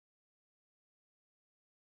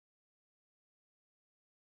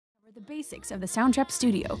The basics of the Soundtrap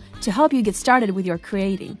Studio to help you get started with your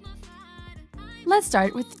creating. Let's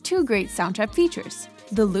start with two great Soundtrap features,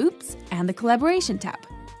 the loops and the collaboration tab.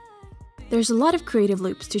 There's a lot of creative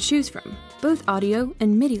loops to choose from, both audio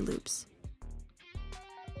and MIDI loops.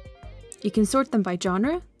 You can sort them by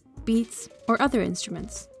genre, beats, or other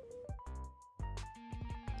instruments.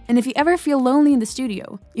 And if you ever feel lonely in the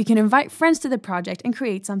studio, you can invite friends to the project and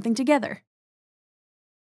create something together.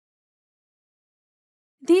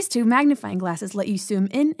 These two magnifying glasses let you zoom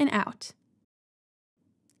in and out.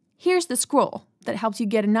 Here's the scroll that helps you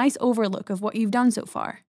get a nice overlook of what you've done so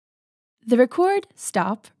far. The record,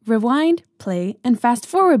 stop, rewind, play, and fast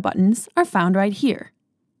forward buttons are found right here.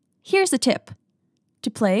 Here's a tip.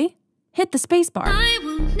 To play, hit the spacebar.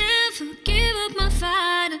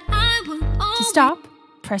 To stop,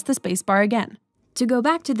 press the spacebar again. To go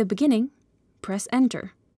back to the beginning, press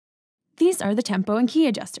Enter. These are the tempo and key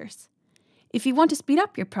adjusters. If you want to speed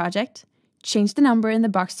up your project, change the number in the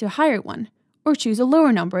box to a higher one, or choose a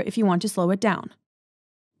lower number if you want to slow it down.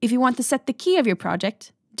 If you want to set the key of your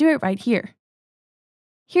project, do it right here.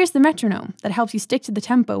 Here's the metronome that helps you stick to the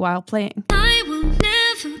tempo while playing.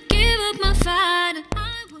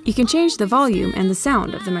 You can change the volume and the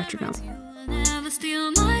sound of the metronome.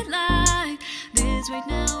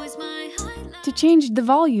 To change the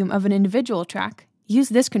volume of an individual track, use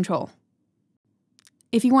this control.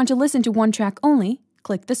 If you want to listen to one track only,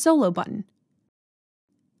 click the solo button.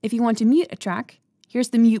 If you want to mute a track, here's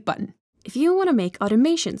the mute button. If you want to make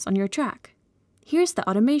automations on your track, here's the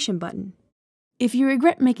automation button. If you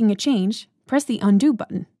regret making a change, press the undo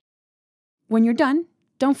button. When you're done,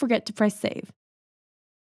 don't forget to press save.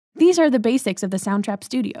 These are the basics of the Soundtrap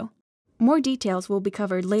Studio. More details will be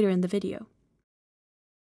covered later in the video.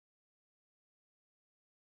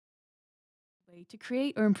 The way to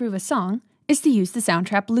create or improve a song is to use the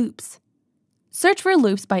Soundtrap loops. Search for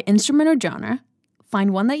loops by instrument or genre,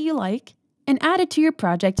 find one that you like, and add it to your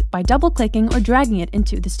project by double-clicking or dragging it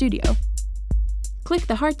into the studio. Click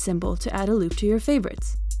the heart symbol to add a loop to your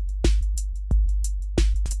favorites.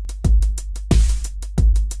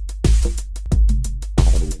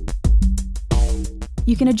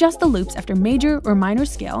 You can adjust the loops after major or minor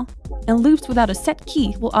scale, and loops without a set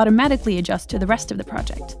key will automatically adjust to the rest of the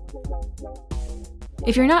project.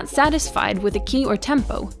 If you're not satisfied with the key or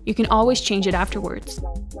tempo, you can always change it afterwards.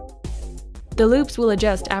 The loops will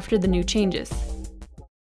adjust after the new changes.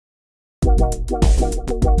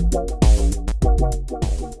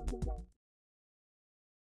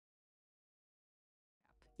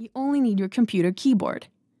 You only need your computer keyboard.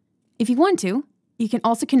 If you want to, you can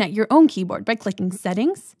also connect your own keyboard by clicking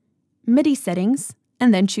Settings, MIDI Settings,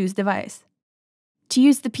 and then choose Device. To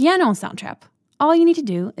use the piano on Soundtrap, all you need to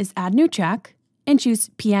do is add new track, and choose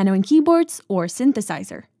Piano and Keyboards or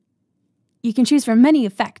Synthesizer. You can choose from many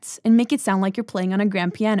effects and make it sound like you're playing on a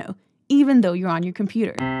grand piano, even though you're on your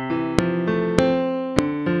computer.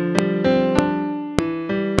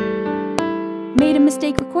 Made a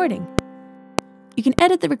mistake recording? You can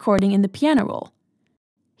edit the recording in the piano roll.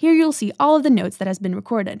 Here you'll see all of the notes that has been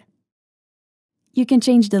recorded. You can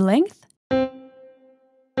change the length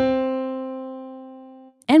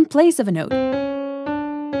and place of a note,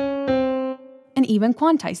 and even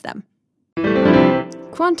quantize them.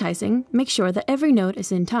 Quantizing makes sure that every note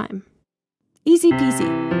is in time. Easy peasy.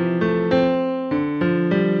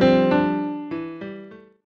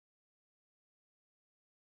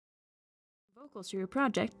 Vocals to your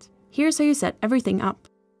project, here's how you set everything up.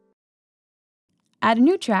 Add a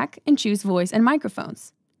new track and choose voice and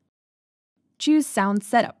microphones. Choose sound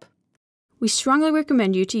setup. We strongly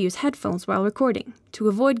recommend you to use headphones while recording to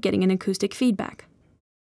avoid getting an acoustic feedback.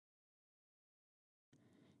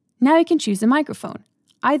 Now you can choose a microphone,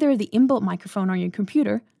 either the inbuilt microphone on your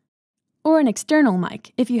computer or an external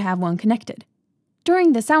mic if you have one connected.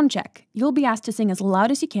 During the sound check, you'll be asked to sing as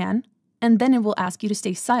loud as you can, and then it will ask you to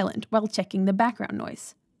stay silent while checking the background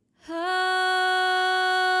noise.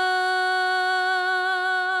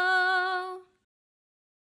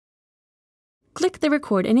 Click the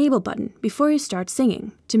Record Enable button before you start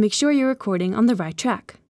singing to make sure you're recording on the right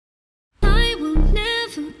track.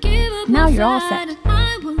 Now you're all set.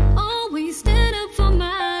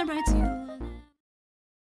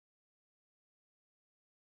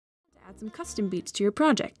 Add some custom beats to your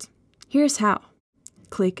project. Here's how.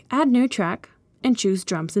 Click Add New Track and choose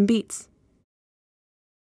Drums and Beats.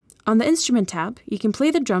 On the Instrument tab, you can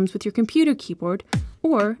play the drums with your computer keyboard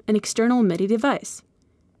or an external MIDI device.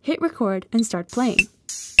 Hit record and start playing.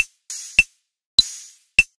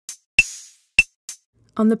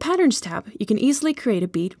 On the Patterns tab, you can easily create a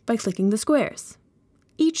beat by clicking the squares.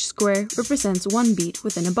 Each square represents one beat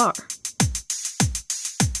within a bar.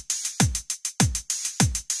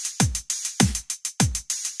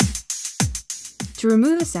 To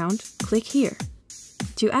remove a sound, click here.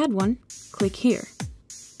 To add one, click here.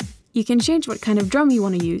 You can change what kind of drum you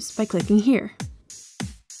want to use by clicking here.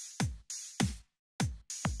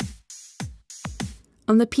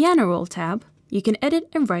 On the Piano Roll tab, you can edit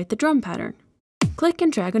and write the drum pattern. Click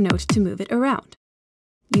and drag a note to move it around.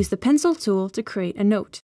 Use the pencil tool to create a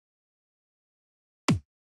note.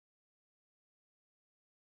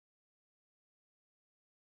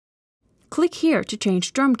 Click here to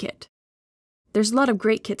change drum kit. There's a lot of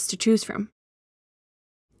great kits to choose from.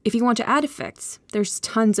 If you want to add effects, there's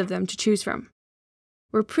tons of them to choose from.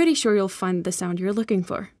 We're pretty sure you'll find the sound you're looking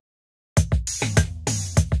for.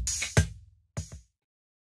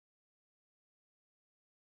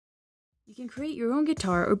 You can create your own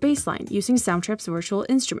guitar or bass line using Soundtrap's virtual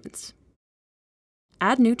instruments.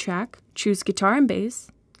 Add new track, choose guitar and bass,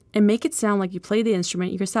 and make it sound like you play the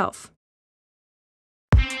instrument yourself.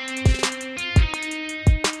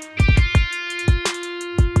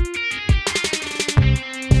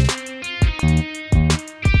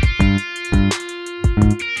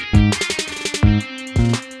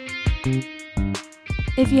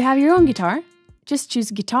 If you have your own guitar, just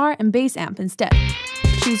choose guitar and bass amp instead.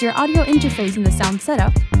 Choose your audio interface in the sound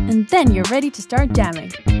setup, and then you're ready to start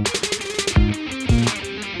jamming.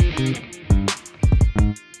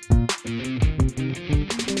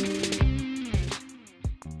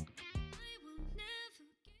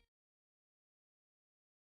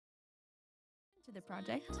 To the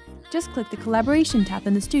project, just click the Collaboration tab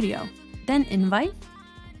in the studio, then Invite,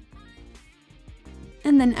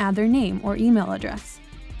 and then add their name or email address.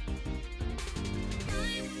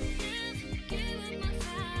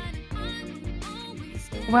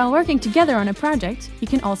 While working together on a project, you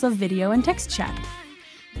can also video and text chat.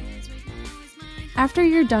 After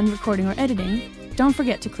you're done recording or editing, don't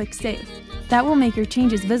forget to click Save. That will make your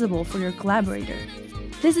changes visible for your collaborator.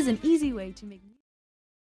 This is an easy way to make